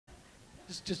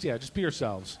Just be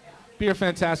yourselves. Be your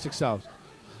fantastic selves.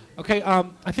 Okay, I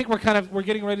think we're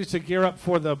getting ready to gear up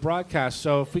for the broadcast.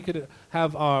 So if we could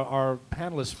have our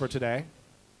panelists for today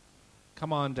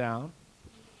come on down.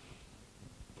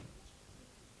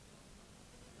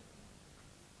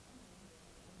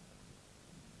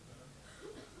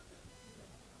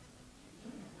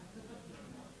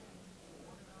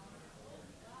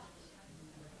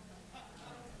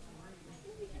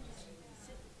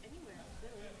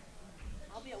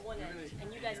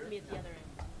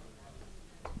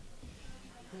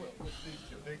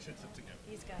 They should sit together.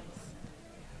 These guys.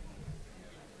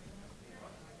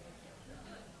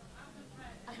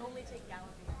 I only take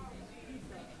galloping.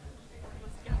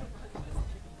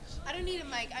 I don't need a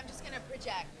mic. I'm just gonna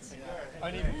project.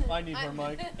 I need her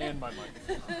mic and my mic.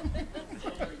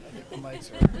 The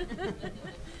mics are.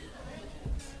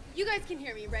 You guys can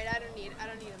hear me, right? I don't need a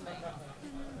mic.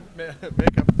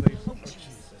 Makeup, please. Oh,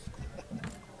 Jesus.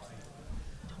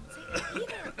 Don't say that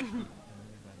either.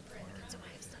 So I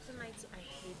have stuff in my I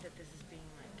hate that this is being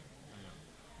like.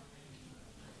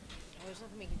 Oh, there's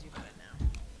nothing we can do about it now.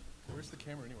 Where's the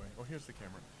camera anyway? Oh, here's the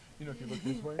camera. You know, if you look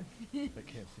this way, they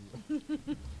can't see you.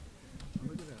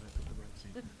 Look at that. I took the right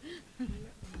seat.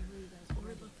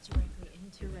 We're both directly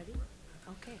into. Ready?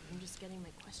 Okay, I'm just getting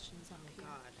my questions on my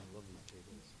God. I love these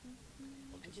tables.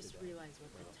 I just realized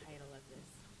what the title of this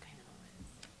panel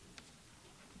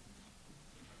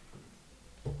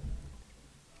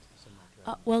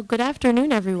is. Well, good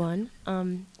afternoon, everyone.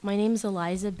 My name is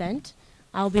Eliza Bent.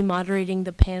 I'll be moderating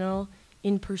the panel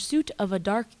In Pursuit of a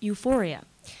Dark Euphoria.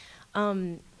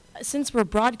 Since we're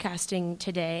broadcasting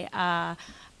today,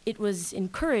 it was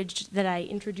encouraged that I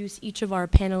introduce each of our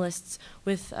panelists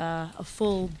with a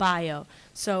full bio.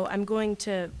 So I'm going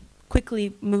to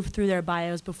quickly move through their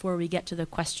bios before we get to the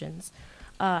questions.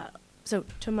 So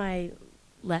to my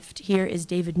left here is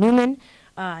David Neumann.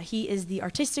 He is the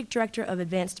artistic director of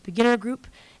Advanced Beginner Group,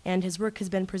 and his work has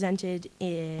been presented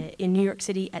in New York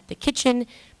City at The Kitchen,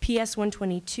 PS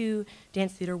 122,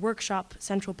 Dance Theater Workshop,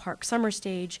 Central Park Summer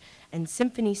Stage, and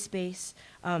Symphony Space.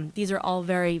 These are all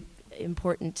very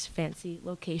important, fancy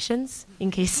locations,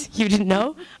 in case you didn't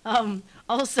know.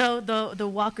 Also, the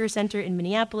Walker Center in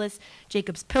Minneapolis,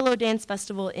 Jacob's Pillow Dance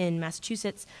Festival in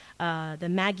Massachusetts, the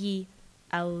Maggie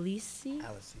Alice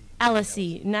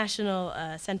National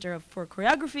Center for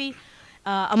Choreography,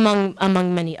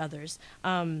 among many others.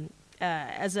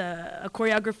 As a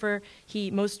choreographer, he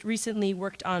most recently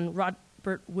worked on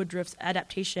Robert Woodruff's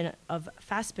adaptation of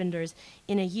Fassbinder's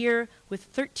In a Year with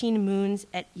 13 Moons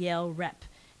at Yale Rep.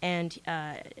 And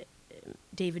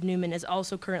David Neumann is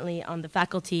also currently on the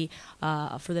faculty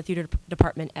for the theater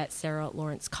department at Sarah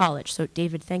Lawrence College. So,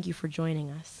 David, thank you for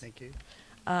joining us. Thank you.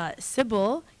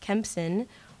 Sibyl Kempson,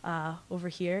 over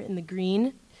here in the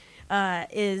green,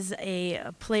 is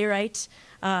a playwright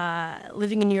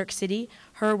living in New York City.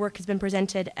 Her work has been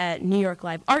presented at New York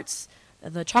Live Arts,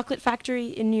 the Chocolate Factory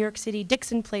in New York City,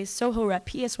 Dixon Place, Soho Rep,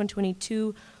 PS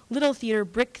 122, Little Theater,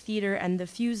 Brick Theater, and the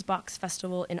Fuse Box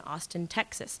Festival in Austin,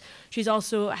 Texas. She's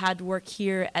also had work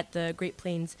here at the Great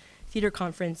Plains Theater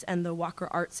Conference and the Walker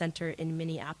Art Center in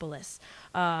Minneapolis.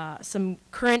 Some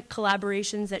current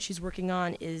collaborations that she's working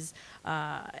on is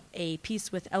a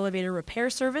piece with Elevator Repair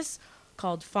Service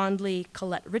called Fondly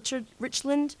Colette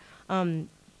Richland.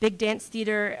 Big Dance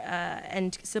Theater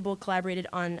and Sibyl collaborated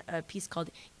on a piece called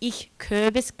Ich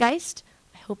Kürbisgeist.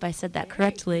 I hope I said that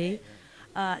correctly.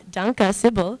 Danke,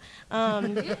 Sibyl.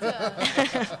 And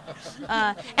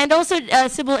also,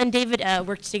 Sibyl and David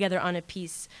worked together on a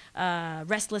piece,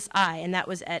 Restless Eye, and that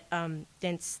was at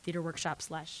Dance Theater Workshop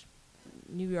 /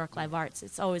 New York Live Arts.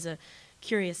 It's always a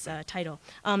curious title.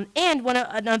 And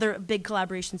another big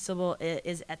collaboration Sibyl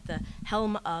is at the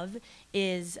helm of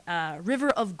is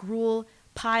River of Gruel,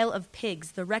 Pile of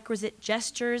Pigs, the requisite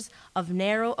gestures of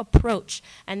narrow approach.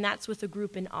 And that's with a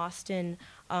group in Austin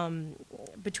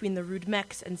between the Rude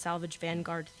Mex and Salvage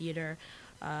Vanguard Theater.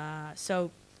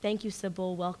 So thank you,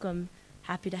 Sibyl. Welcome.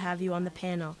 Happy to have you on the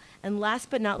panel. And last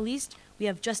but not least, we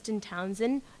have Justin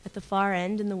Townsend at the far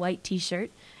end in the white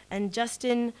T-shirt. And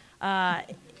Justin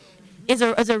is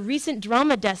a recent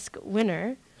Drama Desk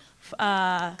winner.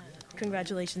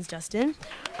 Congratulations, Justin.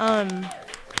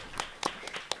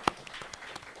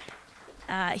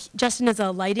 Justin is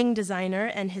a lighting designer,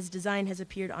 and his design has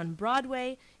appeared on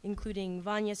Broadway, including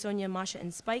Vanya, Sonia, Masha,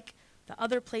 and Spike, The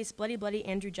Other Place, Bloody Bloody,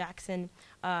 Andrew Jackson.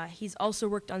 He's also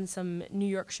worked on some New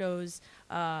York shows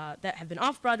that have been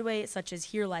off-Broadway, such as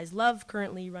Here Lies Love,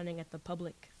 currently running at the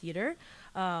Public Theater,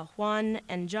 Juan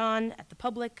and John at the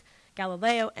Public,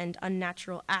 Galileo, and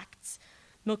Unnatural Acts,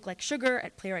 Milk Like Sugar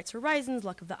at Playwrights Horizons,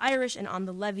 Luck of the Irish, and On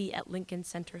the Levee at Lincoln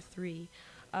Center 3.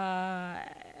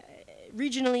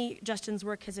 Regionally, Justin's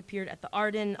work has appeared at the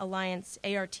Arden, Alliance,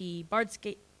 ART, Bard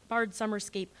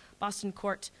Summerscape, Boston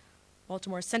Court,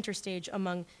 Baltimore Center Stage,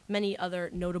 among many other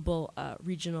notable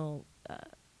regional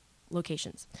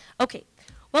locations. Okay,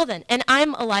 well then, and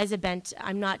I'm Eliza Bent.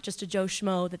 I'm not just a Joe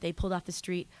Schmo that they pulled off the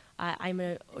street. I'm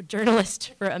a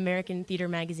journalist for American Theater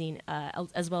Magazine,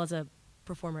 as well as a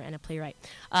performer and a playwright.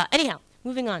 Anyhow,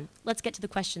 moving on. Let's get to the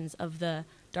questions of the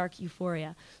Dark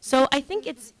Euphoria. So I think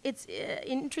it's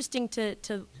interesting to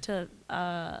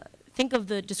think of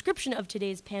the description of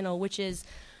today's panel, which is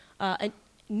a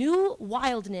new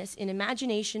wildness in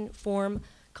imagination, form,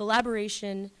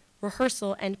 collaboration,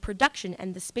 rehearsal, and production,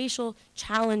 and the spatial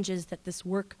challenges that this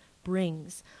work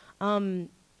brings.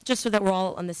 Just so that we're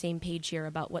all on the same page here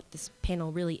about what this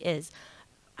panel really is.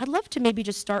 I'd love to maybe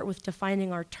just start with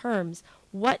defining our terms.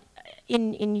 What,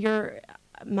 in your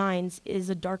minds, is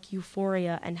a dark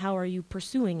euphoria, and how are you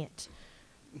pursuing it?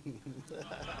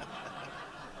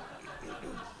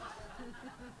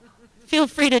 Feel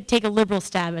free to take a liberal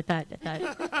stab at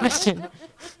that question.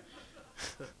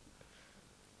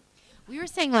 We were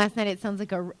saying last night it sounds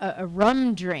like a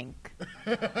rum drink.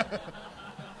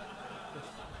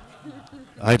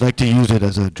 I'd like to use it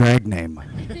as a drag name.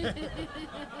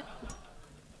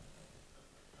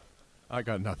 I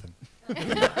got nothing. Great.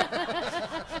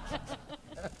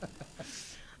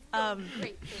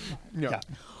 Yeah.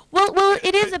 Well,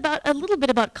 it is about a little bit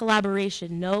about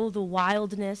collaboration. No, the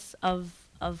wildness of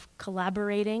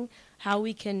collaborating, how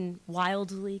we can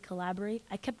wildly collaborate.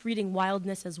 I kept reading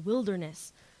wildness as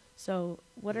wilderness. So,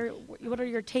 what are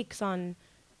your takes on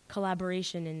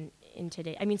collaboration in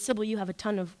today? I mean, Sibyl, you have a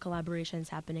ton of collaborations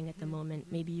happening at the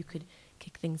moment. Maybe you could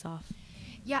kick things off.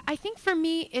 Yeah, I think for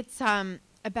me it's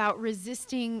about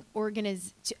resisting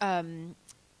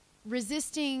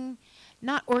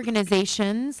not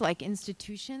organizations like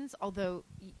institutions, although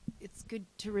it's good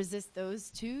to resist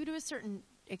those too to a certain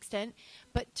extent,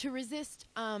 but to resist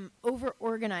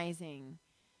over-organizing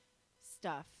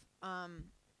stuff.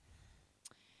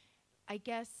 I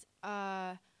guess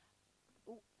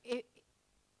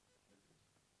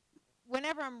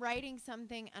whenever I'm writing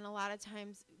something, and a lot of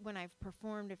times when I've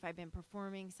performed, if I've been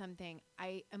performing something,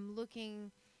 I am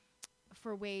looking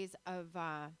for ways of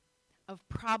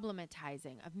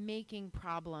problematizing, of making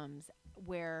problems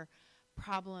where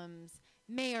problems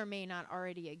may or may not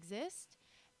already exist.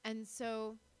 And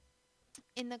so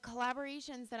in the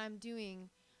collaborations that I'm doing,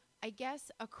 I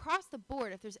guess across the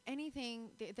board, if there's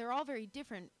anything, they're all very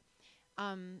different,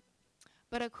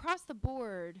 but across the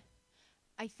board,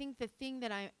 I think the thing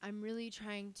that I'm really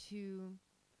trying to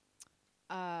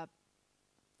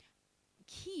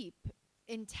keep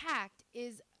intact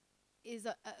is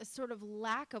a sort of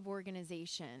lack of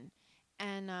organization,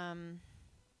 and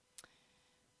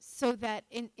so that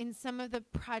in some of the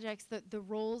projects, the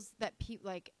roles that people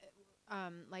like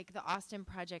the Austin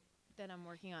project that I'm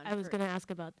working on. I was going to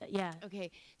ask about that. Yeah.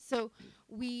 Okay. So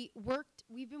we've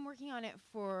been working on it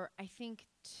for I think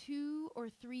 2 or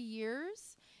 3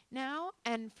 years now,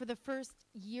 and for the first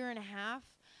year and a half,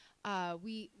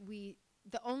 the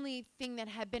only thing that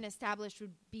had been established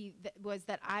was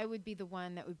that I would be the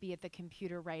one that would be at the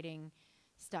computer writing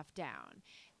stuff down,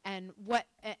 and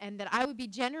that I would be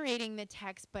generating the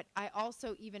text, but I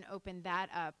also even opened that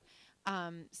up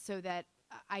so that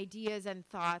ideas and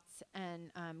thoughts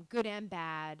and good and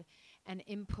bad and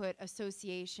input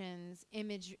associations,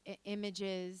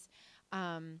 images,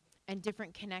 and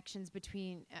different connections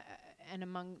between and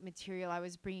among material I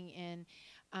was bringing in.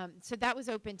 So that was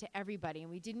open to everybody, and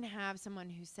we didn't have someone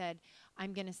who said,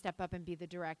 I'm going to step up and be the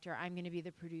director, I'm going to be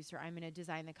the producer, I'm going to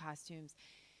design the costumes.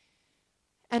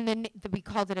 And then we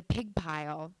called it a pig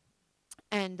pile.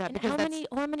 And how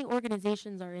many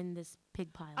organizations are in this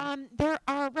pig pile? There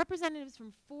are representatives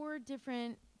from 4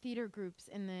 different theater groups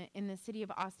in the city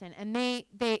of Austin, and they've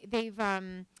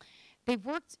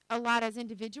worked a lot as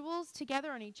individuals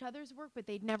together on each other's work, but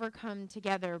they'd never come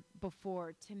together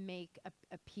before to make a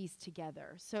piece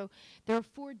together. So there are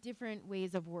 4 different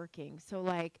ways of working. So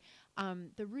like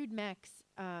the Rude Mex,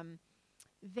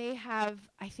 they have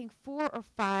I think 4 or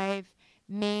 5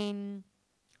 main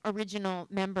original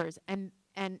members, and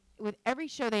with every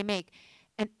show they make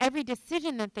and every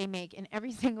decision that they make in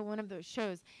every single one of those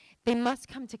shows, they must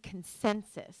come to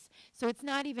consensus. So it's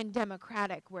not even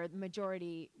democratic where the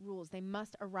majority rules. They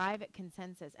must arrive at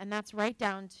consensus, and that's right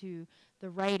down to the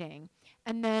writing.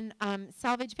 And then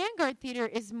Salvage Vanguard Theater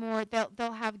is more,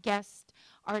 they'll have guest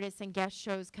artists and guest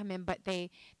shows come in, but they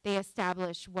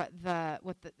establish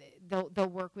they'll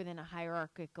work within a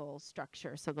hierarchical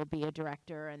structure. So there'll be a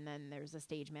director, and then there's a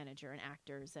stage manager and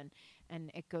actors,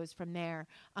 and it goes from there.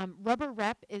 Rubber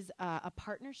Rep is a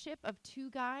partnership of two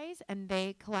guys, and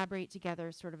they collaborate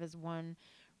together sort of as one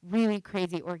really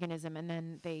crazy organism, and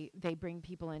then they bring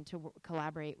people in to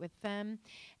collaborate with them.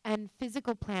 And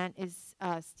Physical Plant is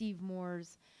Steve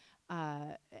Moore's,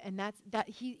 and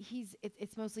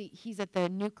it's mostly he's at the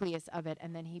nucleus of it,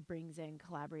 and then he brings in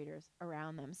collaborators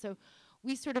around them. So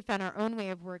we sort of found our own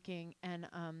way of working, and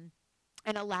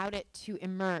allowed it to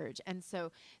emerge. And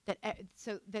so that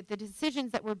the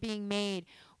decisions that were being made,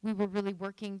 we were really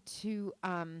working to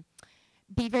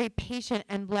be very patient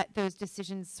and let those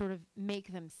decisions sort of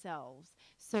make themselves,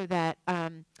 so that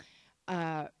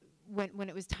when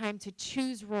it was time to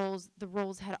choose roles, the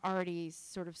roles had already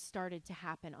sort of started to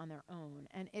happen on their own.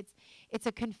 And it's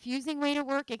a confusing way to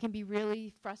work. It can be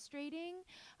really frustrating,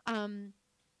 and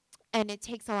it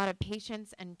takes a lot of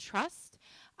patience and trust.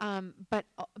 But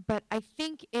I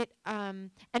think it,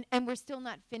 and we're still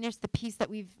not finished. The piece that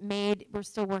we've made, we're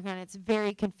still working on it. It's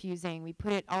very confusing. We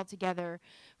put it all together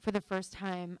for the first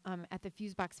time at the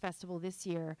Fusebox Festival this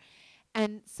year.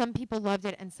 And some people loved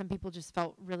it, and some people just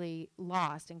felt really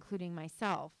lost, including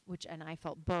myself, and I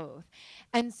felt both.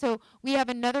 And so we have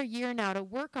another year now to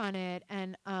work on it,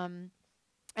 and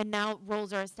now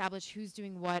roles are established. Who's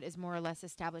doing what is more or less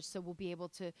established. So we'll be able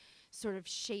to sort of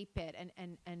shape it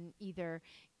and either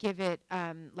give it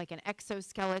like an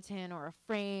exoskeleton or a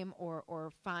frame,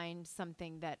 or find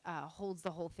something that holds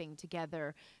the whole thing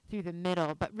together through the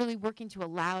middle. But really working to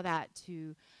allow that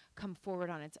to come forward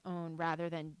on its own, rather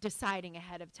than deciding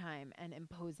ahead of time and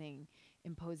imposing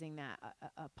that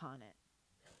upon it.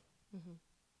 Mm-hmm.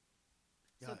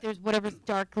 So if there's whatever's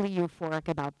darkly euphoric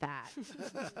about that.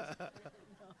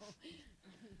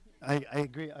 I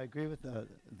agree. I agree with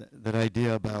that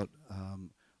idea about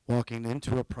walking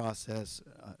into a process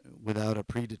without a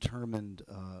predetermined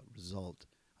result.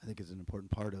 I think is an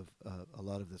important part of a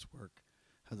lot of this work,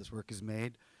 how this work is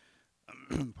made.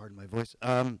 Pardon my voice.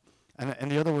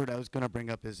 And the other word I was going to bring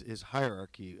up is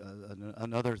hierarchy.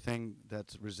 Another thing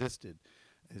that's resisted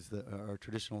is our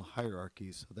traditional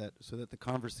hierarchy, so that the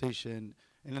conversation,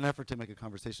 in an effort to make a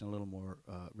conversation a little more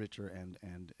richer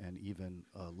and even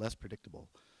less predictable.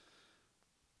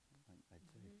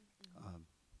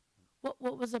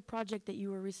 What was a project that you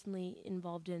were recently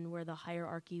involved in where the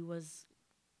hierarchy was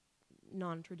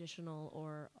non-traditional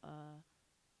or?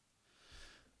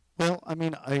 Well, I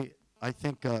mean, I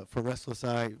think for Restless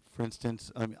Eye, for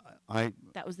instance, I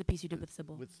That was the piece you did with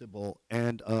Sibyl. With Sibyl,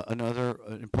 and another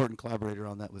important collaborator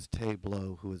on that was Tay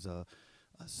Blow, who is a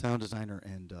sound designer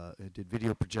and did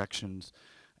video projections,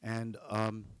 and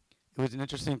it was an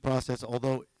interesting process.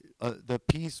 Although the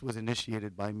piece was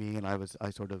initiated by me, and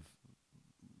I sort of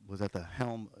was at the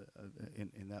helm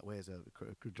in that way as a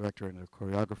director and a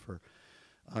choreographer.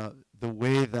 The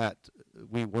way that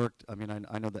we worked, I mean,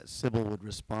 I know that Sibyl would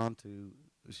respond to.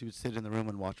 She would sit in the room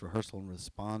and watch rehearsal and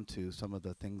respond to some of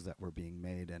the things that were being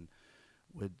made, and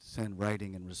would send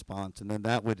writing in response, and then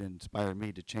that would inspire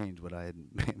me to change what I had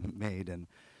made. And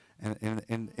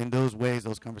in those ways,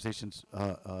 those conversations,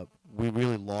 we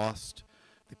really lost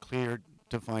the clear,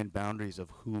 defined boundaries of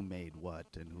who made what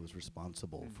and who was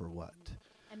responsible for what.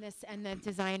 And the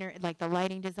designer, like the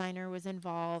lighting designer, was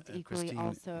involved equally Christine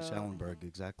also. Schallenberg,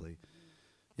 exactly.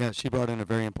 Yeah, she brought in a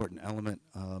very important element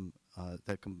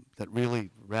that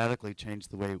really radically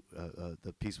changed the way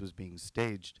the piece was being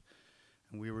staged,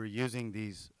 and we were using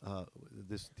these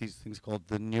things called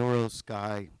the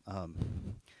NeuroSky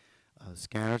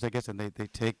scanners, I guess, and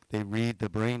they read the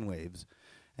brain waves,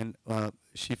 and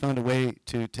she found a way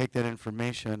to take that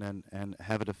information and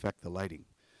have it affect the lighting,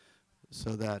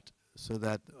 so that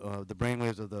the brain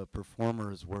waves of the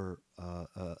performers were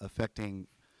affecting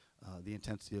the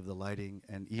intensity of the lighting,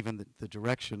 and even the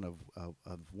direction of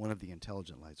one of the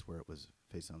intelligent lights where it was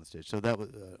facing on the stage. So that was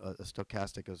a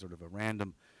stochastic, a sort of a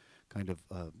random kind of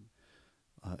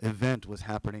event was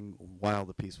happening while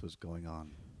the piece was going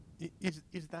on.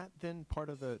 Is that then part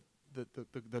of the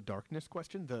darkness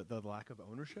question, the lack of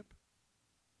ownership?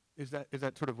 Is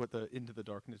that sort of what the Into the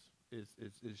Darkness is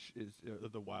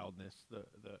the wildness,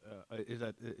 is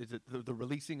it the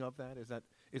releasing of that? Is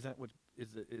that what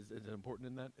is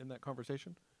important in that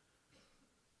conversation?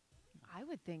 I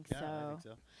would think Yeah, so. I think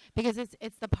so. Because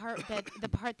it's the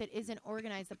part that isn't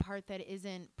organized, the part that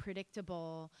isn't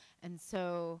predictable, and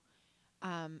so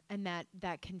and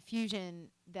that confusion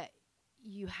that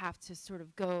you have to sort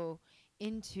of go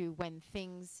into when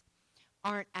things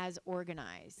aren't as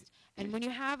organized. And when you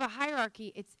have a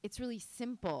hierarchy, it's really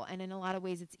simple, and in a lot of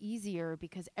ways it's easier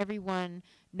because everyone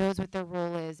knows what their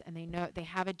role is, and they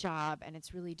have a job, and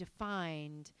it's really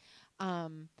defined.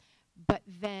 But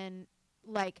then,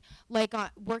 like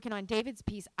working on David's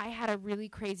piece, I had a really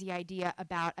crazy idea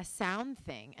about a sound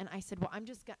thing, and I said, well,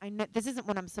 I know this isn't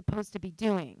what I'm supposed to be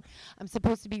doing. I'm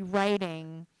supposed to be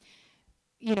writing,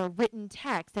 written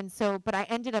text, and so, but I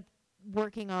ended up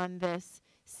working on this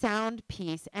sound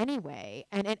piece anyway,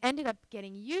 and it ended up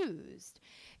getting used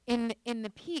in the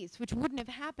piece, which wouldn't have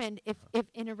happened if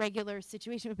in a regular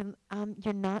situation it would have been,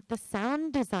 you're not the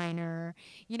sound designer,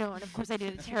 and of course I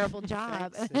did a terrible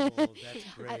job. Thanks, Sibyl.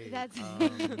 That's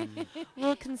great.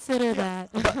 We'll consider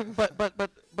that.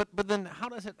 But then how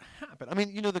does it happen? I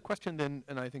mean, the question then,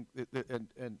 and I think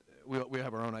and we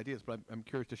have our own ideas, but I'm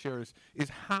curious to share is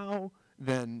how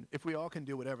then, if we all can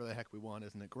do whatever the heck we want,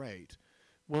 isn't it great?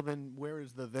 Well, then where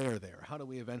is the there? How do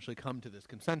we eventually come to this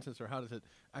consensus, or how does it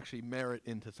actually merit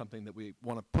into something that we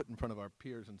want to put in front of our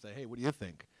peers and say, hey, what do you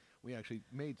think? We actually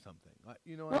made something.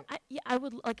 Well, I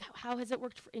would like, how has it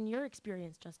worked in your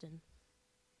experience, Justin?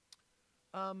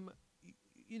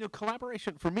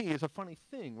 Collaboration for me is a funny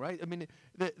thing, right? I mean,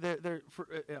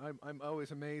 I'm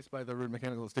always amazed by the rude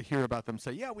mechanicals to hear about them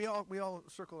say, yeah, we all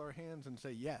circle our hands and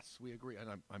say, yes, we agree. And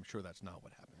I'm sure that's not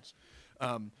what happens.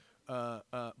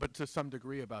 But to some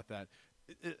degree about that,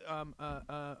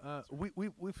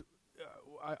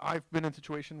 I've been in a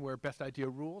situation where best idea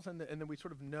rules, and then we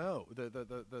sort of know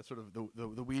the sort of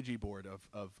the Ouija board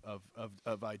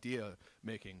of idea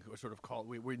making. We sort of call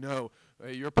we know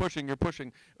you're pushing,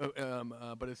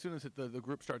 but as soon as the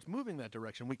group starts moving that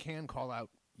direction, we can call out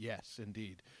yes,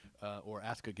 indeed, or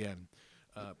ask again,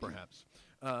 perhaps.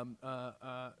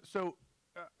 So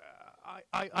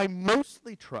I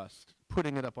mostly trust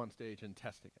putting it up on stage and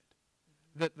testing it.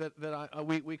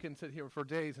 We can sit here for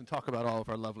days and talk about all of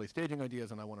our lovely staging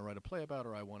ideas, and I want to write a play about,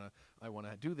 or I want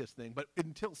to do this thing. But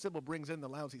until Sibyl brings in the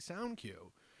lousy sound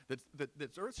cue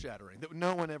that's earth-shattering, that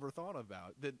no one ever thought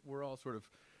about, that we're all sort of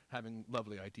having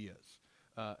lovely ideas.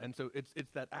 And so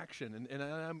it's that action, and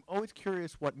I'm always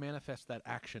curious what manifests that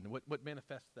action, what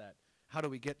manifests that. How do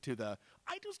we get to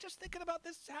I was just thinking about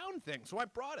this sound thing, so I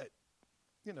brought it.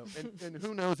 And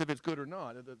who knows if it's good or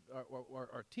not?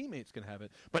 Our teammates can have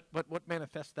it, but what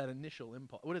manifests that initial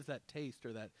impulse? What is that taste,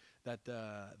 or that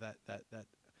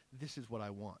this is what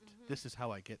I want. Mm-hmm. This is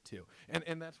how I get to,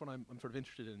 and that's what I'm sort of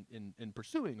interested in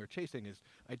pursuing or chasing, is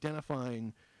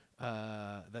identifying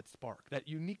that spark, that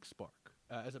unique spark,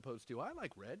 as opposed to I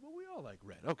like red. Well, we all like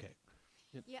red. Okay.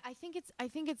 Yeah, I think it's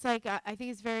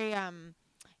very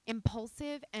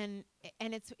impulsive, and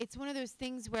it's one of those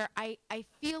things where I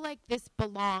feel like this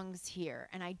belongs here,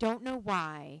 and I don't know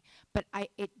why, but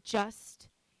it just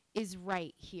is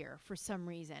right here for some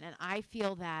reason, and I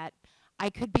feel that I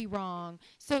could be wrong.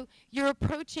 So you're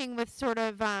approaching with sort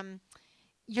of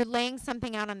you're laying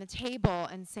something out on the table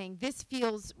and saying, this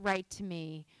feels right to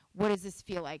me. What does this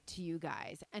feel like to you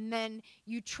guys? And then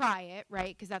you try it,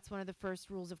 right? Because that's one of the first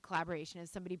rules of collaboration, is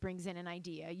somebody brings in an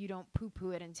idea. You don't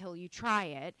poo-poo it until you try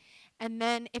it. And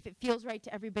then if it feels right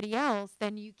to everybody else,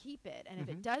 then you keep it. And if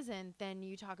it doesn't, then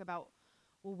you talk about,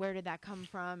 well, where did that come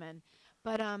from?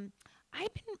 But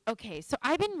I've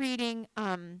been reading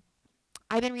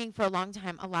for a long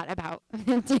time a lot about,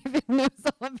 David knows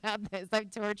all about this,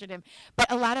 I've tortured him, but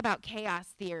a lot about chaos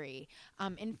theory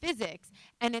in physics.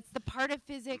 And it's the part of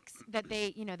physics that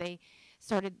they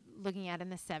started looking at in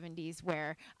the 70s,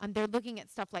 where they're looking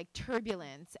at stuff like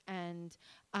turbulence and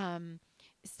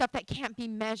stuff that can't be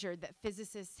measured, that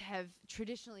physicists have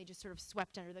traditionally just sort of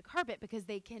swept under the carpet because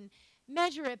they can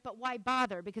measure it, but why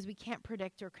bother? Because we can't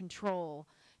predict or control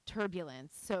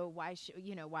turbulence, so why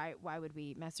would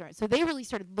we mess around? So they really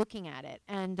started looking at it,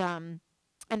 and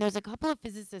there's a couple of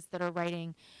physicists that are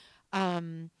writing,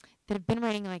 that have been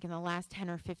writing like in the last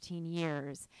 10 or 15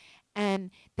 years,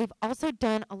 and they've also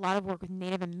done a lot of work with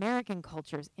Native American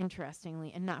cultures,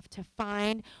 interestingly enough, to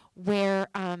find where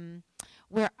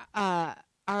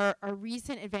our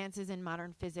recent advances in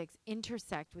modern physics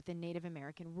intersect with the Native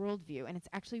American worldview, and it's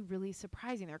actually really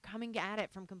surprising. They're coming at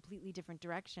it from completely different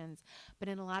directions, but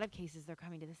in a lot of cases they're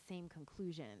coming to the same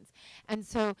conclusions. And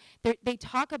so they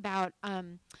talk about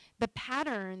the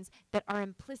patterns that are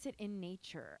implicit in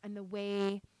nature, and the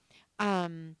way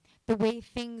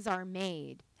things are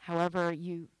made, however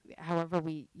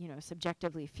we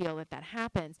subjectively feel that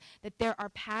happens, that there are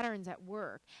patterns at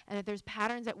work, and that there's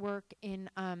patterns at work in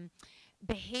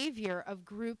behavior of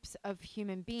groups of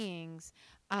human beings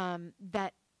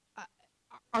that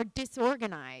are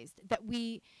disorganized, that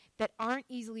that aren't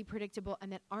easily predictable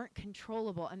and that aren't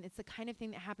controllable. And it's the kind of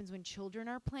thing that happens when children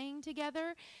are playing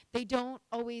together. They don't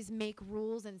always make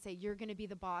rules and say, you're going to be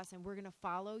the boss and we're going to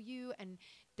follow you. And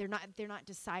they're not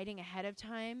deciding ahead of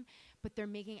time, but they're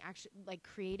making actually like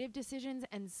creative decisions.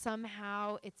 And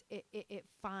somehow it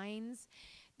finds,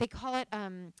 they call it,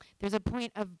 there's a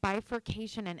point of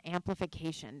bifurcation and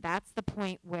amplification. That's the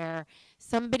point where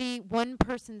one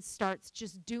person starts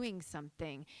just doing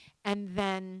something, and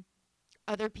then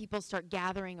other people start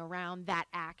gathering around that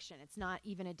action. It's not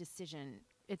even a decision.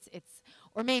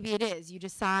 Or maybe it is. You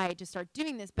decide to start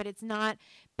doing this, but it's not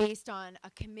based on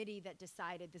a committee that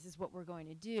decided this is what we're going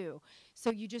to do. So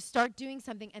you just start doing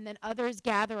something, and then others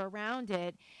gather around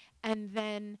it, and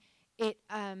then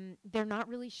they're not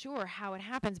really sure how it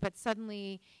happens, but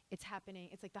suddenly it's happening.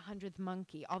 It's like the 100th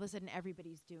monkey. All of a sudden,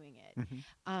 everybody's doing it.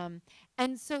 Mm-hmm.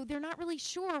 And so they're not really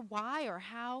sure why or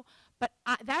how, but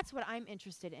that's what I'm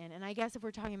interested in. And I guess if we're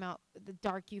talking about the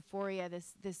dark euphoria,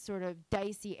 this sort of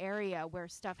dicey area where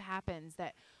stuff happens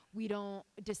that we don't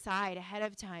decide ahead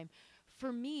of time,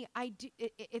 for me,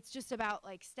 it's just about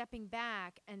like stepping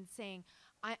back and saying,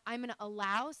 I'm going to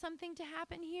allow something to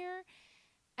happen here,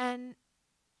 and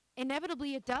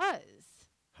inevitably it does.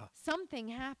 Something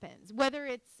happens. Whether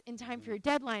it's in time for your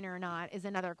deadline or not is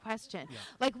another question. Yeah.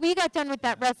 Like, we got done with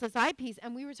that Restless Eye piece,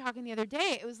 and we were talking the other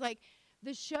day. It was like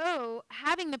the show,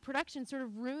 having the production sort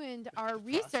of ruined our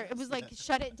research. It was like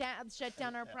shut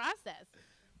down our process.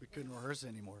 We couldn't rehearse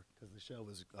anymore because the show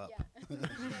was up.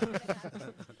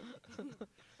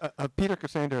 Yeah. Peter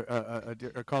Cassander,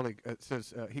 a colleague,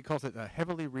 says he calls it a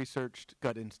heavily researched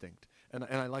gut instinct, and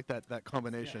I like that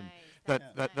combination. Nice.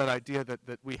 That idea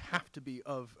that we have to be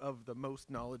of the most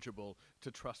knowledgeable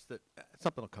to trust that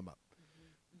something will come up.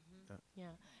 Yeah,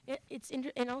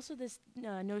 and also this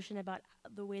notion about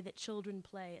the way that children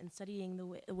play and studying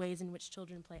the ways in which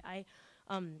children play.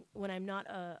 When I'm not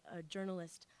a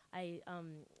journalist, I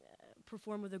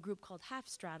perform with a group called Half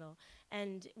Straddle,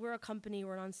 and we're a company,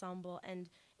 we're an ensemble, and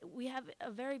we have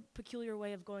a very peculiar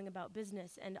way of going about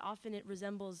business, and often it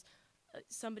resembles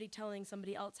somebody telling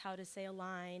somebody else how to say a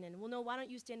line, and, well, no, why don't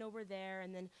you stand over there,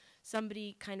 and then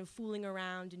somebody kind of fooling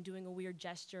around and doing a weird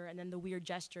gesture, and then the weird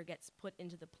gesture gets put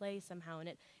into the play somehow, and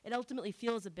it ultimately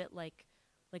feels a bit like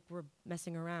we're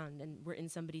messing around, and we're in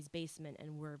somebody's basement,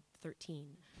 and we're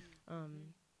 13.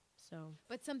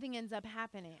 But something ends up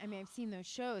happening. I mean, I've seen those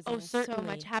shows. Oh, and there's so certainly.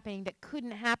 much happening that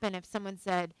couldn't happen if someone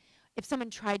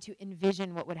tried to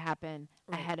envision what would happen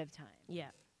ahead of time.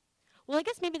 Yeah. Well, I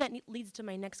guess maybe that leads to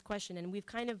my next question, and we've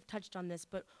kind of touched on this,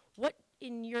 but what,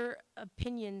 in your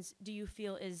opinions, do you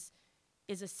feel is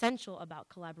essential about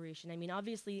collaboration? I mean,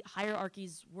 obviously,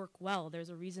 hierarchies work well. There's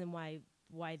a reason why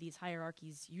these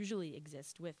hierarchies usually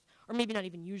exist with, or maybe not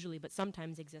even usually, but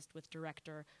sometimes exist with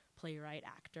director, playwright,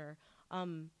 actor.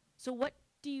 So what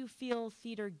do you feel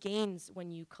theater gains when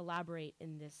you collaborate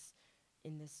in this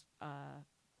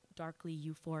darkly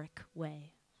euphoric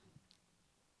way?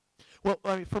 Well,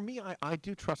 I mean, for me, I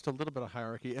do trust a little bit of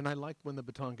hierarchy, and I like when the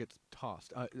baton gets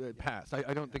passed. I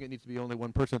don't think it needs to be only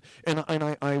one person, and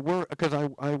I worry because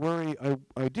I worry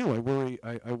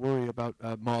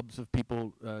about mobs of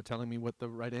people telling me what the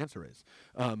right answer is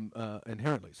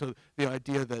inherently. So the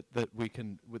idea that we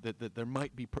can that there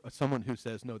might be someone who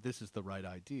says, no, this is the right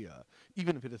idea,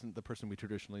 even if it isn't the person we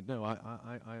traditionally know, I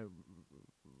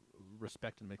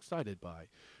respect and am excited by.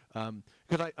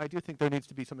 Because I do think there needs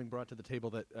to be something brought to the table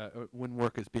that when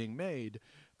work is being made,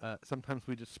 sometimes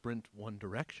we just sprint one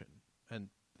direction, and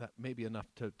that may be enough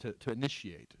to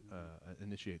initiate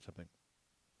something.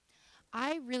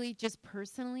 I really just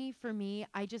personally, for me,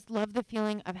 I just love the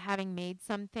feeling of having made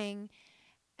something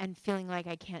and feeling like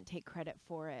I can't take credit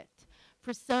for it.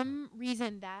 For some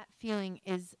reason, that feeling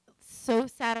is so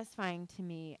satisfying to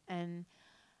me, and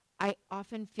I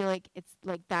often feel like it's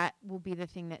like that will be the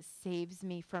thing that saves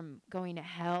me from going to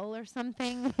hell or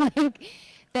something. Like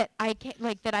that I can't,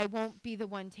 like that I won't be the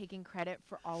one taking credit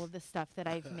for all of the stuff that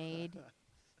I've made.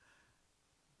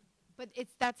 But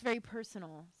that's very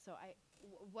personal. So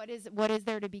what is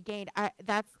there to be gained?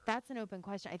 That's an open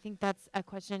question. I think that's a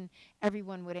question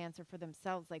everyone would answer for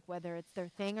themselves, like whether it's their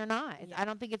thing or not. Yeah. I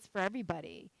don't think it's for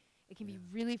everybody. It can be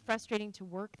really frustrating to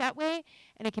work that way,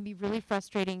 and it can be really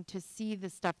frustrating to see the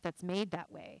stuff that's made that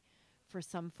way for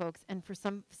some folks, and for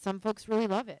some folks really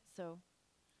love it. So,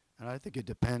 and I think it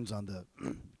depends on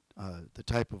the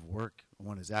type of work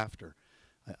one is after.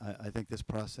 I think this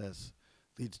process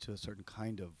leads to a certain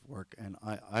kind of work, and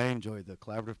I enjoy the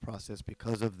collaborative process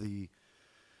because of the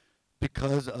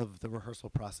rehearsal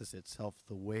process itself,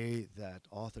 the way that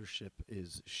authorship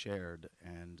is shared,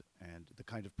 and the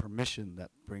kind of permission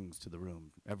that brings to the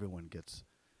room. Everyone gets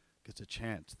gets a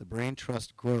chance. The brain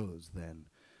trust grows then,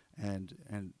 and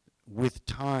with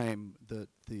time, the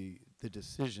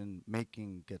decision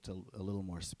making gets a little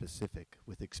more specific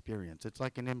with experience. It's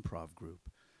like an improv group.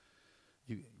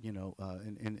 You know,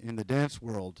 in the dance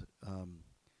world,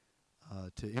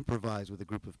 to improvise with a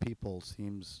group of people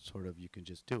seems sort of you can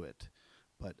just do it,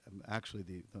 but actually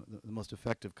the most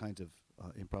effective kinds of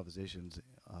improvisations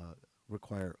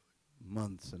require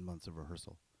months and months of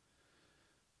rehearsal.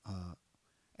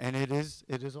 And it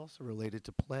is also related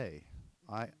to play.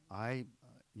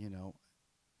 You know,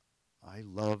 I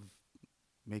love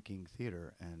making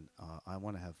theater, and I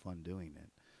want to have fun doing it.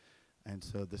 And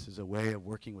so this is a way of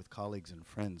working with colleagues and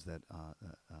friends that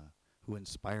who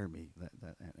inspire me,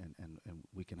 and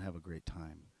we can have a great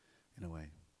time, in a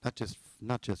way.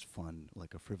 Not just fun,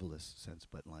 like a frivolous sense,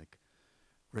 but like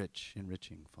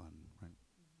enriching fun,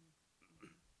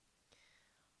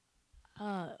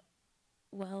 right?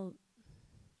 Well,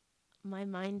 my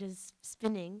mind is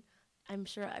spinning. I'm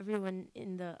sure everyone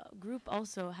in the group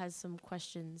also has some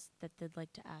questions that they'd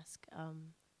like to ask.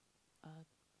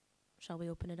 Shall we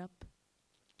open it up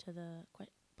to the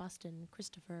Boston?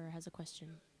 Christopher has a question.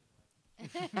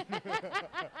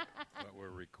 But we're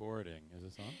recording. Is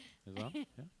this on? Is it on?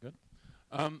 Yeah, good.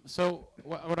 So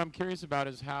what I'm curious about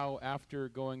is how, after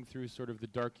going through sort of the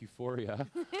dark euphoria,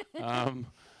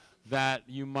 that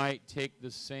you might take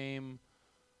the same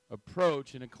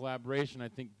approach in a collaboration. I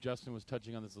think Justin was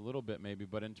touching on this a little bit maybe,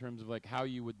 but in terms of like how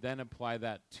you would then apply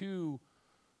that to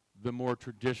the more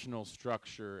traditional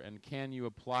structure, and can you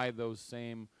apply those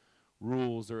same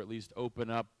rules, or at least open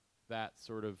up that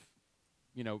sort of,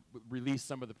 you know, release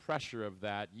some of the pressure of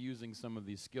that using some of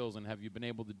these skills, and have you been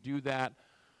able to do that,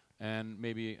 and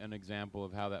maybe an example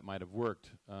of how that might have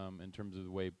worked in terms of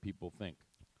the way people think?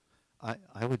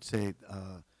 I would say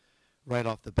right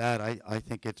off the bat, I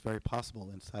think it's very possible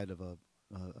inside of a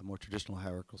more traditional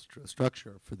hierarchical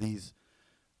structure for these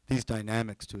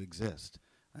dynamics to exist.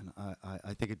 And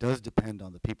I think it does depend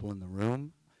on the people in the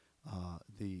room,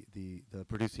 the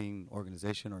producing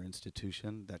organization or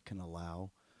institution that can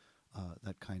allow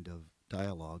that kind of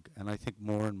dialogue. And I think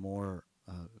more and more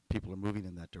people are moving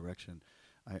in that direction.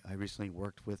 I recently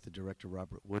worked with the director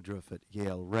Robert Woodruff at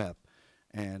Yale Rep,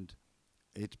 and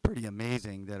it's pretty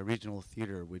amazing that a regional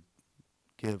theater would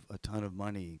give a ton of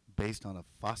money based on a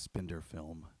Fassbinder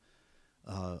film,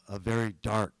 a very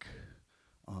dark,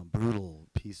 brutal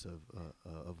piece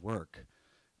of work.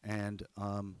 And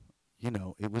you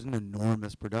know, it was an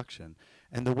enormous production.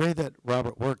 And the way that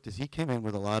Robert worked is he came in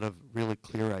with a lot of really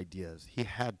clear ideas. He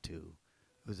had to.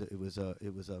 It was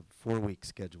a 4-week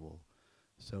schedule,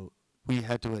 so we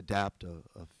had to adapt a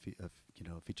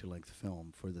feature-length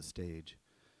film for the stage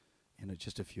in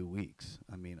just a few weeks.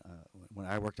 I mean, when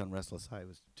I worked on Restless Eye, it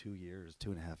was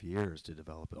 2.5 years to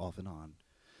develop it, off and on.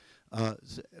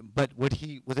 But what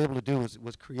he was able to do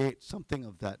was create something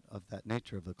of that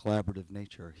nature, of the collaborative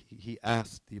nature. He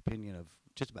asked the opinion of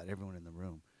just about everyone in the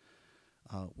room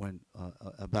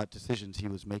about decisions he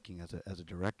was making as a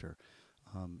director,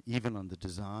 even on the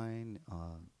design,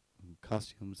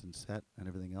 costumes and set and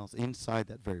everything else, inside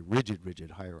that very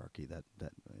rigid hierarchy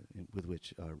with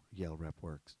which Yale Rep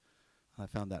works. I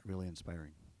found that really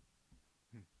inspiring.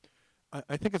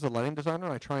 I think as a lighting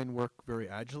designer, I try and work very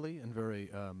agilely and very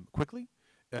quickly,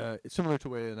 similar to the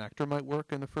way an actor might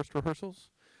work in the first rehearsals.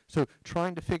 So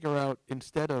trying to figure out,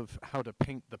 instead of how to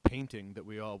paint the painting that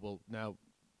we all will now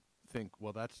think,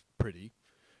 well, that's pretty,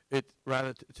 it's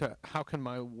rather to how can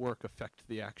my work affect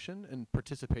the action and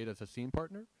participate as a scene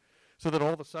partner, so that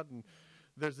all of a sudden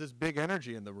there's this big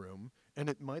energy in the room, and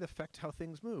it might affect how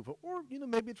things move. Or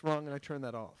maybe it's wrong and I turn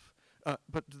that off.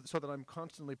 But so that I'm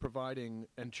constantly providing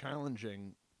and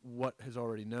challenging what is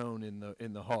already known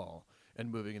in the hall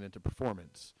and moving it into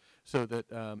performance. So that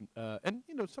and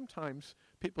sometimes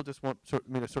people just want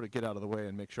me to sort of get out of the way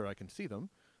and make sure I can see them,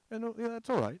 and that's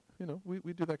all right.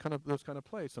 We do those kind of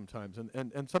plays sometimes,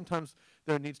 and sometimes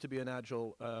there needs to be an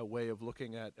agile way of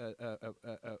looking at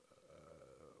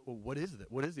well, what is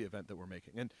the event that we're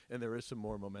making, and there is some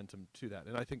more momentum to that,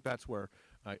 and I think that's where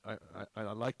I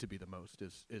like to be the most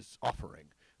is offering.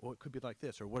 Well, it could be like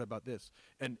this, or what about this,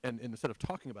 and instead of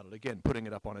talking about it again, putting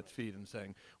it up on its feet and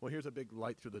saying, well, here's a big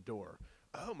light through the door.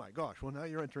 Oh my gosh, well now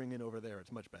you're entering in over there.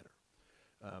 It's much better,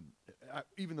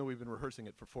 even though we've been rehearsing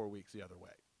it for 4 weeks the other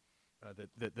way.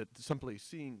 That simply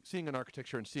seeing an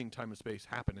architecture and seeing time and space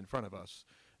happen in front of us.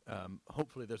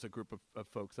 Hopefully there's a group of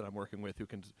folks that I'm working with who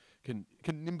can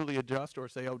nimbly adjust, or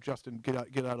say, oh, Justin, get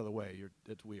out of the way.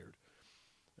 It's weird.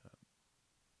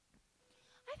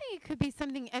 I think it could be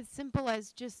something as simple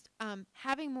as just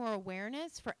having more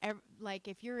awareness for like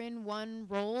if you're in one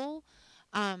role,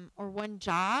 or one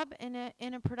job in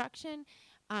a production.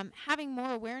 Having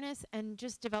more awareness and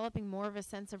just developing more of a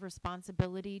sense of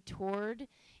responsibility toward,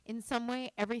 in some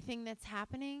way, everything that's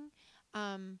happening.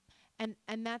 And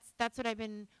that's what I've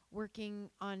been working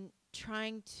on,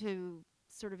 trying to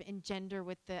sort of engender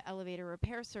with the elevator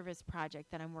repair service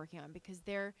project that I'm working on, because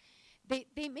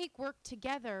they make work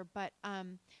together, but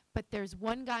there's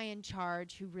one guy in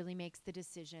charge who really makes the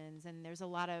decisions, and there's a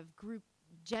lot of group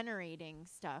generating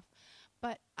stuff,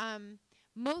 but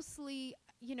mostly,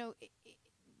 you know,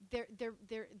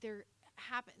 there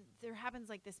happens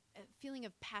like this feeling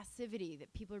of passivity,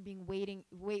 that people are being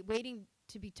waiting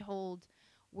to be told,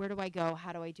 where do I go,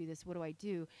 how do I do this, what do I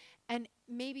do, and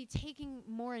maybe taking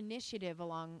more initiative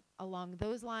along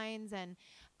those lines, and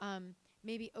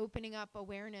maybe opening up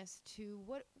awareness to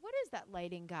what is that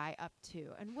lighting guy up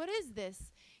to, and what is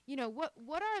this, you know,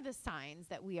 what are the signs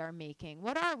that we are making,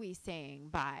 what are we saying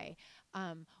by,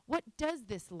 what does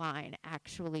this line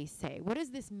actually say, what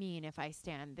does this mean if I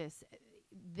stand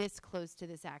this close to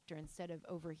this actor instead of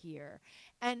over here.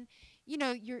 And you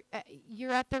know, you're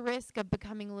at the risk of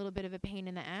becoming a little bit of a pain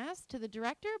in the ass to the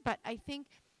director, but I think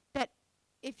that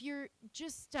if you're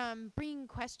just bringing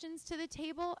questions to the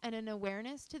table and an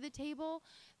awareness to the table,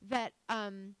 that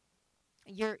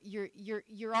you're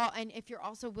all, and if you're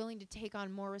also willing to take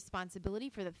on more responsibility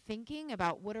for the thinking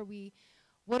about what are we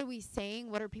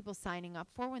saying, what are people signing up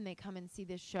for when they come and see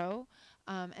this show,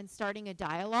 and starting a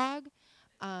dialogue,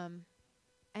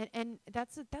 and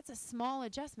that's a small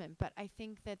adjustment, but I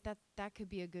think that could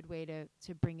be a good way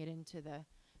to bring it into the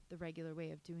regular way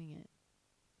of doing it.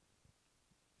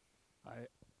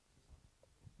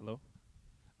 Hello.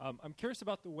 I'm curious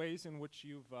about the ways in which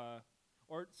you've,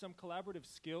 or some collaborative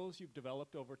skills you've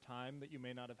developed over time that you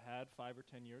may not have had 5 or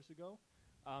 10 years ago,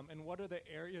 and what are the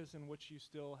areas in which you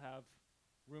still have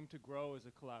room to grow as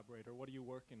a collaborator? What are you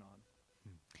working on?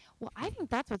 Well, I think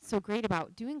that's what's so great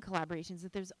about doing collaborations,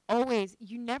 that there's always,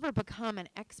 you never become an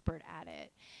expert at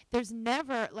it. There's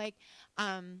never, like,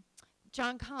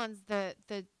 John Collins, the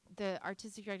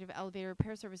artistic director of Elevator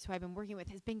Repair Service, who I've been working with,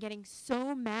 has been getting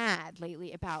so mad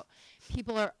lately about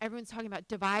everyone's talking about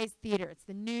devised theater. It's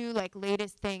the new, like,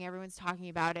 latest thing. Everyone's talking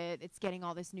about it. It's getting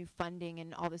all this new funding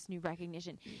and all this new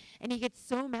recognition. And he gets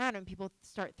so mad when people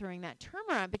start throwing that term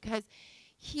around, because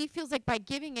he feels like by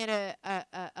giving it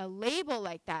a label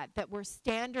like that we're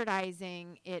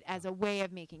standardizing it as a way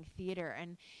of making theater.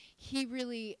 And he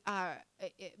really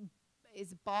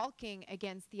is balking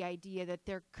against the idea that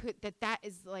that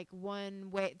is like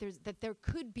one way, that there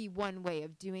could be one way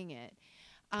of doing it.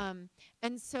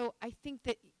 And so I think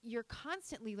that you're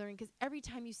constantly learning, because every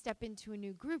time you step into a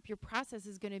new group, your process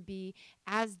is going to be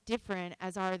as different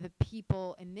as are the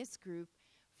people in this group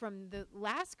from the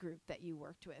last group that you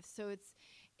worked with. So it's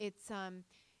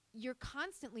you're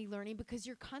constantly learning, because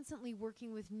you're constantly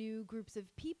working with new groups of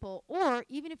people, or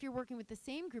even if you're working with the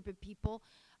same group of people,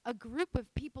 a group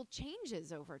of people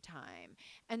changes over time.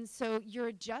 And so you're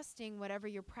adjusting whatever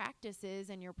your practice is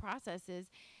and your process is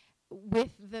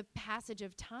with the passage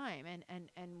of time,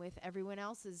 and with everyone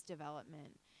else's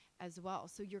development as well.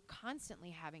 So you're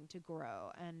constantly having to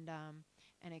grow and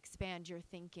expand your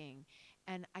thinking.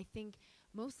 And I think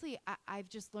mostly I've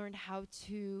just learned how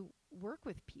to work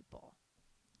with people,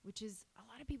 which is, a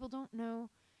lot of people don't know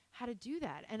how to do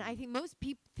that. And I think most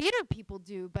theater people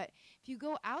do, but if you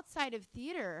go outside of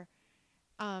theater,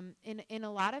 in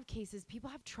a lot of cases, people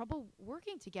have trouble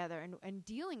working together and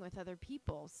dealing with other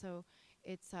people. So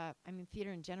it's, I mean,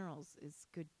 theater in general is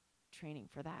good training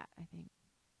for that, I think.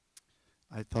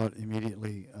 I thought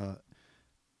immediately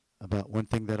about one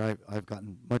thing that I've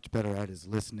gotten much better at is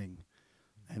listening.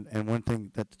 And one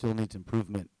thing that still needs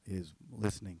improvement is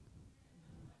listening.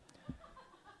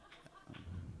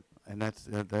 And that's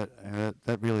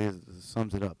that really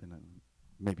sums it up in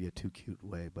maybe a too cute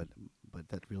way, but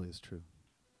that really is true.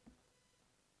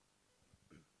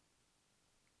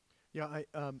 Yeah,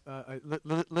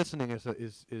 listening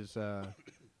is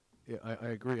yeah, I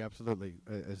agree absolutely,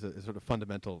 as a sort of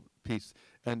fundamental piece.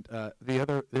 And the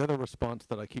other response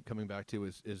that I keep coming back to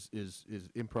is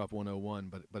Improv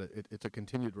 101, but it's a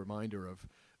continued reminder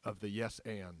of the yes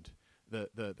and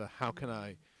the how can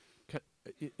I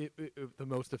the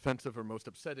most offensive or most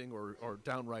upsetting or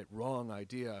downright wrong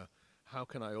idea, how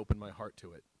can I open my heart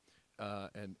to it?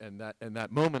 And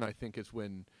that moment, I think, is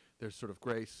when there's sort of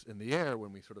grace in the air,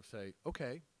 when we sort of say,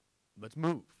 okay, let's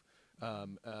move.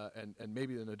 And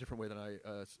maybe in a different way than I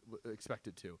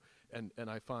expected to, and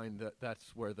I find that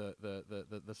that's where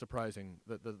the surprising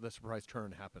the surprise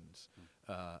turn happens,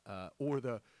 or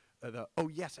the oh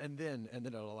yes, and then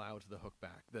it allows the hook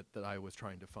back that I was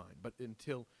trying to find. But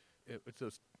until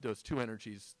it's those two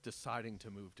energies deciding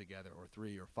to move together, or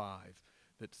three or five,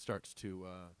 that starts to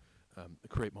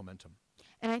create momentum.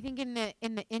 And I think in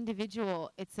the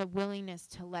individual, it's a willingness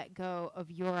to let go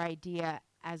of your idea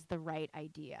as the right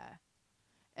idea.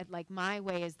 Like, my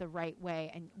way is the right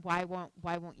way, and why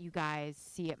won't you guys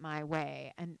see it my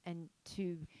way? And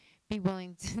to be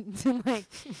willing to like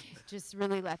just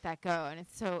really let that go. And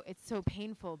it's so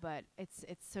painful, but it's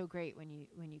so great when you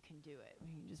can do it.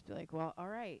 When you can just be like, well, all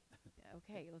right,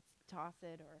 okay, let's toss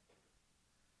it. Or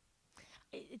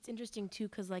It's interesting too,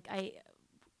 because like I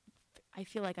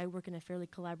feel like I work in a fairly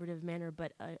collaborative manner,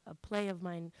 but a play of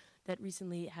mine that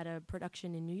recently had a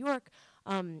production in New York,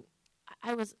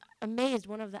 I was amazed.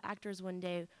 One of the actors one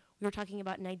day, we were talking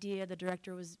about an idea, the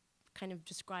director was kind of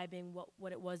describing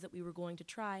what it was that we were going to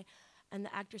try, and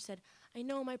the actor said, I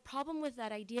know my problem with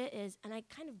that idea is, and I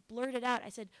kind of blurted out, I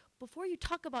said, before you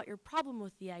talk about your problem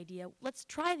with the idea, let's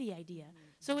try the idea.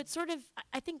 So it's sort of,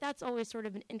 I think that's always sort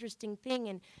of an interesting thing,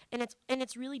 and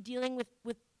it's really dealing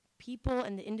with people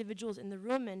and the individuals in the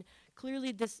room, and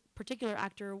clearly this particular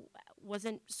actor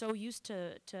wasn't so used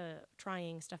to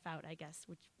trying stuff out, I guess,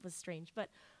 which was strange. But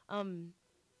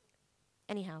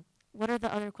anyhow, what are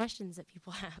the other questions that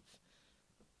people have?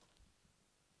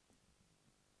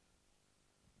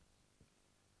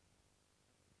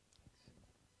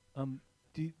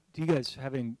 Do you guys,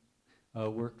 having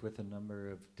worked with a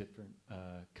number of different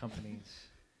companies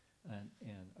and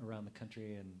around the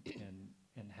country,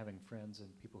 and having friends and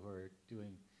people who are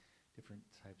doing different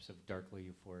types of darkly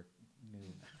euphoric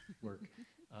new work,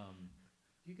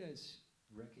 do you guys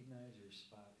recognize or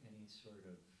spot any sort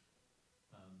of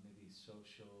maybe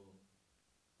social,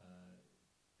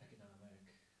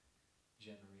 economic,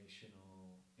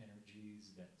 generational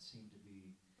energies that seems to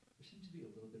be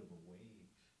a little bit of a wave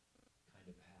kind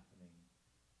of happening?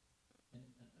 And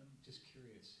I'm just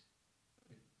curious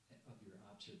of your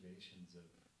observations of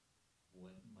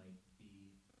what might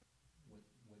be,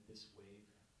 what this wave,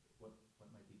 what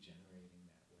might be generating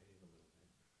that wave a little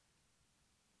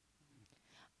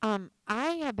bit.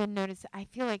 I have been noticing, I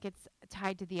feel like it's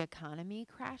tied to the economy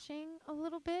crashing a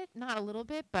little bit, not a little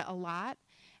bit, but a lot.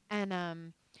 And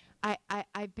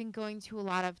I've been going to a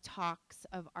lot of talks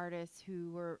of artists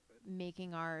who were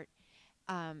making art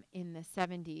in the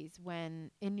 70s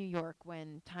in New York,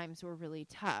 when times were really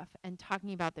tough, and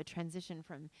talking about the transition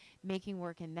from making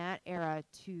work in that era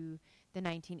to the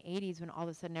 1980s, when all of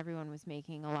a sudden everyone was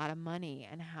making a lot of money,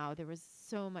 and how there was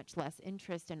so much less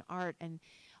interest in art, and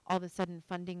all of a sudden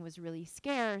funding was really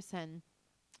scarce, and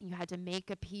you had to make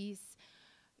a piece,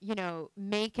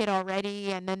 make it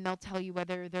already, and then they'll tell you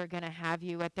whether they're going to have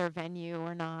you at their venue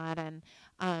or not, and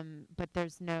but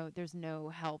there's no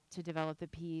help to develop the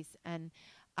piece, and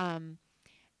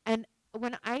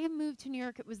when I moved to New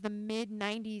York, it was the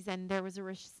mid-90s, and there was a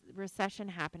recession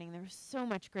happening. There was so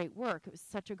much great work. It was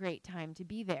such a great time to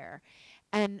be there.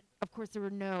 And, of course, there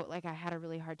were I had a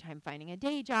really hard time finding a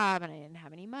day job, and I didn't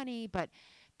have any money, but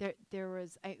it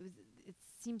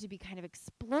seemed to be kind of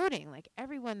exploding. Like,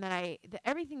 everything that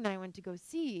I went to go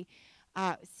see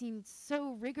seemed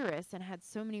so rigorous and had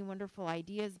so many wonderful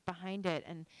ideas behind it,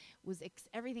 and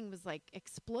everything was like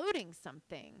exploding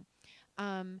something.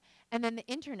 And then the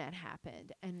internet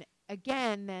happened, and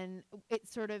again, then it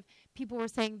sort of, people were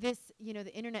saying this,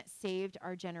 the internet saved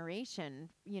our generation,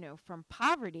 from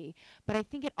poverty, but I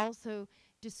think it also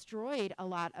destroyed a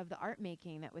lot of the art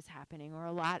making that was happening, or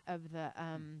a lot of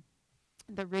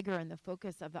the rigor and the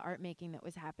focus of the art making that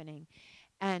was happening.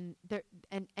 And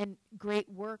great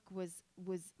work was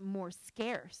more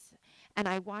scarce, and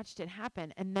I watched it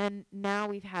happen. And then now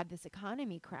we've had this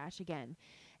economy crash again,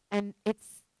 and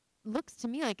looks to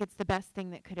me like it's the best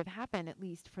thing that could have happened, at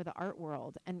least for the art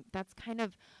world. And that's kind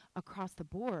of across the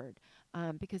board,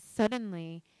 because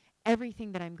suddenly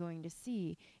everything that I'm going to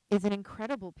see is an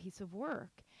incredible piece of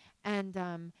work. And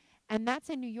that's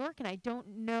in New York, and I don't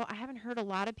know, I haven't heard a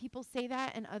lot of people say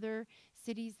that in other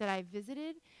cities that I've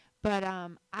visited, but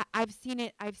I've seen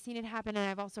it happen, and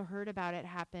I've also heard about it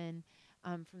happen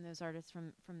from those artists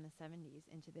from the 70s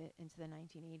into the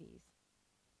 1980s.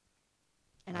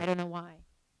 And I don't know why.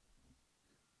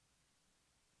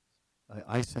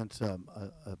 I sense a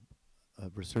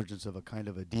resurgence of a kind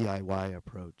of a DIY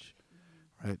approach,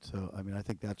 right? So, I mean, I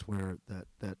think that's where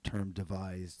that term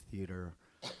devised theater,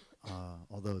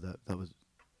 although that was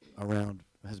around,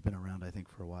 has been around, I think,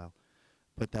 for a while.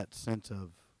 But that sense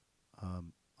of,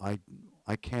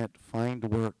 I can't find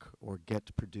work or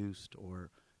get produced or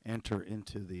enter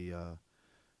into the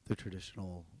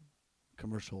traditional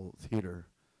commercial theater,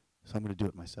 so I'm going to do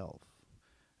it myself.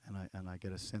 And I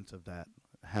get a sense of that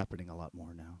happening a lot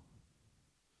more now.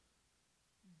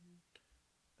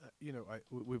 you know,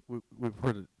 we've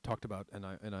heard it talked about, and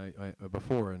I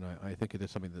before, and I think it is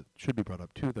something that should be brought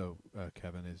up too, though,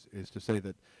 Kevin, is to say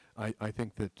that I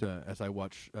think that as I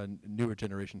watch newer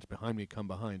generations behind me come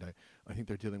behind, I think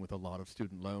they're dealing with a lot of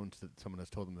student loans that someone has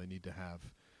told them they need to have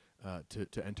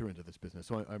to enter into this business.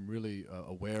 So I'm really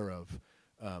aware of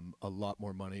a lot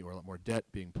more money or a lot more debt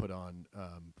being put on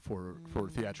for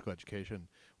theatrical education,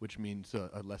 which means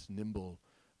a less nimble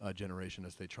generation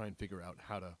as they try and figure out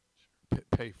how to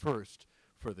pay first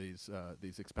for these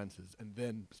expenses and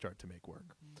then start to make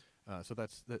work. So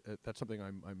that's something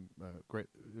I'm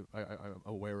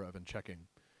aware of and checking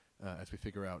as we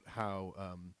figure out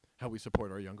how we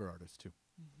support our younger artists too.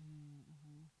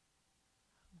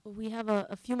 We have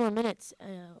a few more minutes.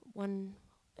 4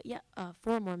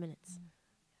 more minutes.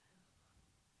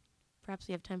 Perhaps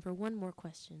we have time for one more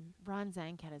question. Ron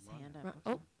Zank had his hand up.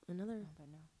 Oh, another. But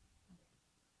no.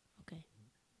 Okay.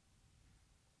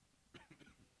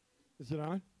 Is it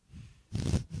on?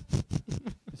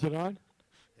 Is it on?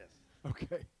 Yes.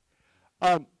 Okay.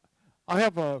 I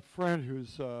have a friend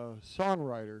who's a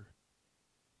songwriter.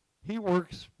 He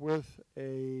works with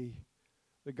the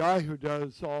guy who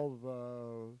does all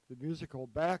the musical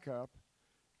backup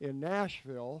in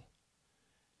Nashville,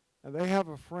 and they have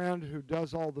a friend who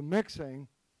does all the mixing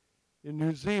in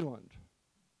New Zealand.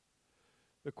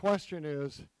 The question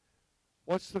is,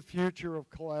 what's the future of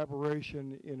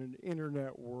collaboration in an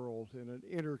internet world, in an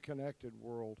interconnected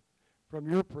world, from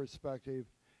your perspective,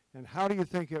 and how do you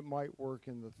think it might work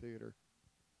in the theater?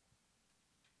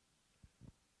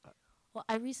 Well,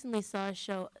 I recently saw a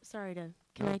show. Sorry to.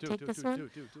 Can I take this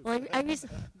one? Well,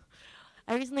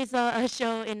 I recently saw a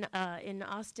show in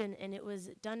Austin, and it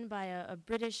was done by a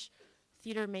British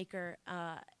theater maker.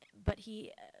 But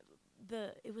it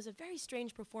was a very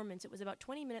strange performance. It was about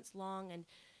 20 minutes long, and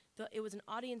it was an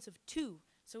audience of 2.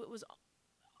 So it was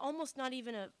almost not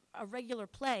even a regular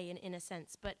play in a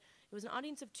sense, but it was an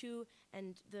audience of 2,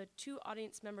 and the 2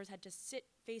 audience members had to sit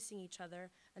facing each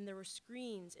other, and there were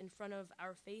screens in front of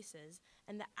our faces,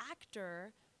 and the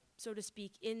actor, so to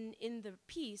speak, in the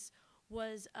piece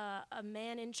was a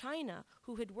man in China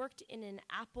who had worked in an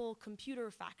Apple computer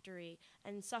factory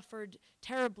and suffered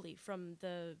terribly from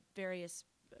the various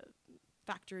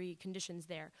factory conditions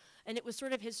there. And it was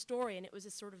sort of his story, and it was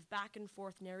a sort of back and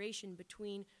forth narration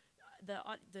between the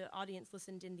audience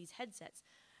listened in these headsets.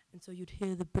 And so you'd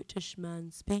hear the British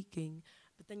man speaking,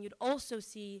 but then you'd also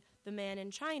see the man in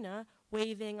China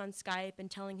waving on Skype and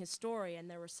telling his story, and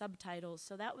there were subtitles.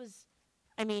 So that was,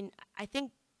 I mean, I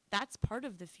think that's part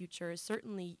of the future, is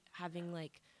certainly having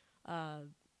like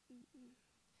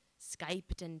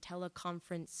Skyped and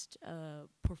teleconferenced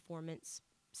performance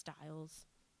styles.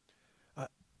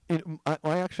 I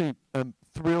actually am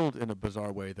thrilled in a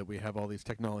bizarre way that we have all these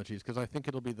technologies, because I think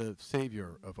it'll be the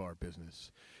savior of our business,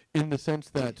 in the sense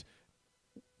that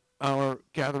our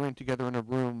gathering together in a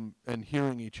room and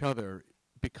hearing each other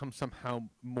becomes somehow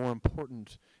more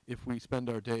important if we spend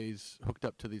our days hooked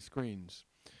up to these screens.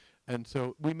 And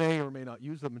so we may or may not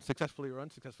use them successfully or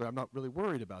unsuccessfully. I'm not really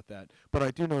worried about that. But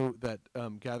I do know that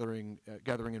gathering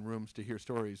in rooms to hear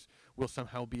stories will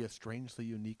somehow be a strangely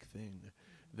unique thing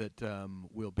that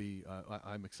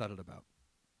I'm excited about.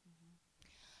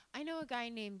 I know a guy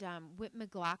named Whit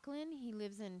McLaughlin. He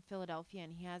lives in Philadelphia,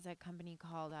 and he has a company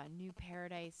called New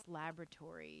Paradise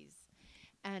Laboratories.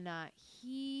 And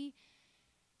he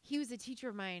was a teacher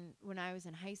of mine when I was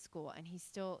in high school, and he's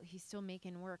still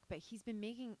making work. But he's been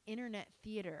making internet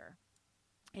theater,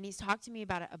 and he's talked to me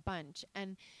about it a bunch.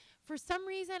 And for some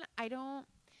reason, I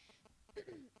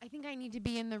think I need to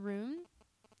be in the room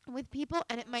with people,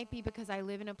 and it might be because I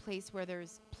live in a place where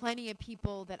there's plenty of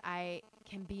people that I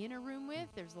can be in a room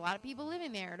with. There's a lot of people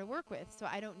living there to work with, so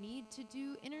I don't need to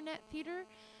do internet theater.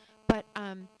 But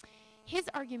his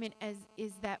argument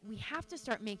is that we have to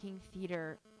start making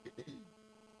theater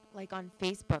like on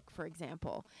Facebook, for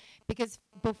example, because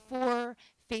before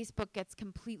Facebook gets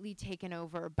completely taken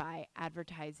over by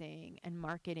advertising and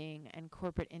marketing and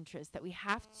corporate interests, that we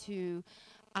have to,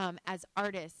 as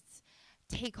artists,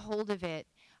 take hold of it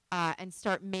and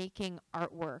start making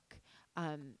artwork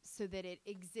so that it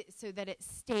so that it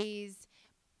stays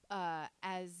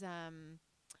as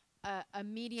a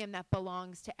medium that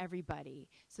belongs to everybody,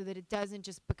 so that it doesn't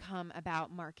just become about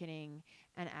marketing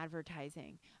and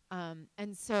advertising.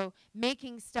 And so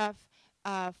making stuff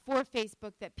for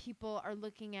Facebook that people are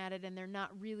looking at it and they're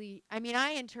not really, I mean,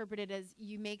 I interpret it as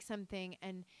you make something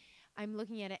and I'm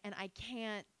looking at it and I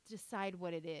can't decide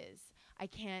what it is. I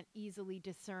can't easily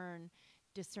discern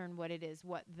what it is,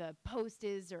 what the post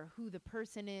is or who the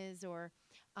person is, or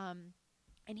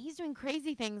and he's doing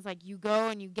crazy things like you go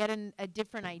and you get a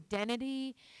different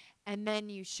identity and then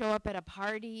you show up at a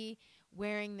party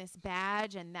wearing this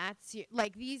badge, and that's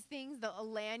like these things, a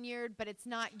lanyard, but it's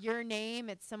not your name,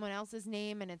 it's someone else's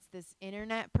name, and it's this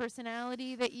internet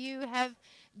personality that you have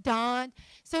donned.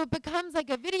 So it becomes like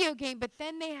a video game, but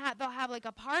then they'll have like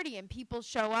a party, and people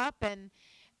show up, and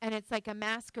it's like a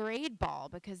masquerade ball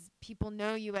because people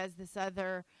know you as this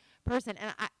other person.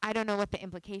 And I don't know what the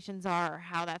implications are or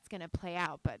how that's going to play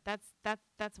out, but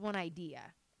that's one idea.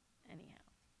 Anyhow.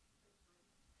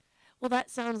 Well,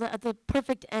 that sounds like the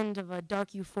perfect end of a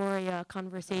Dark Euphoria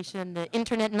conversation, the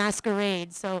internet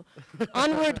masquerade. So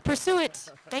onward, pursue it.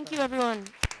 Thank you, everyone.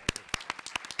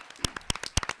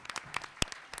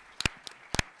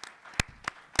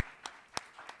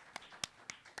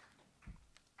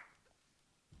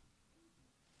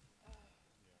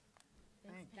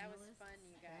 That was fun,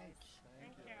 you guys.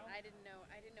 Thank you. I didn't know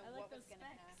what was going to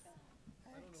happen.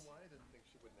 I don't know why I didn't think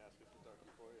she wouldn't ask us for Dark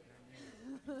Euphoria.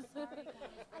 Sorry,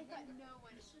 guys. I thought no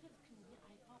one should have.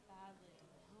 I felt badly.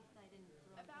 I hope I didn't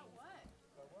throw About what?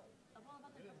 About what?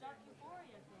 About the Dark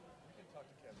Euphoria thing. We can talk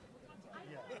to Kevin. I thought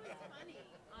it was funny.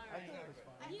 All right. I thought it was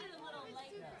fun. I needed a little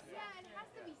Yeah, it has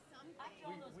to be something.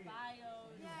 After all those bios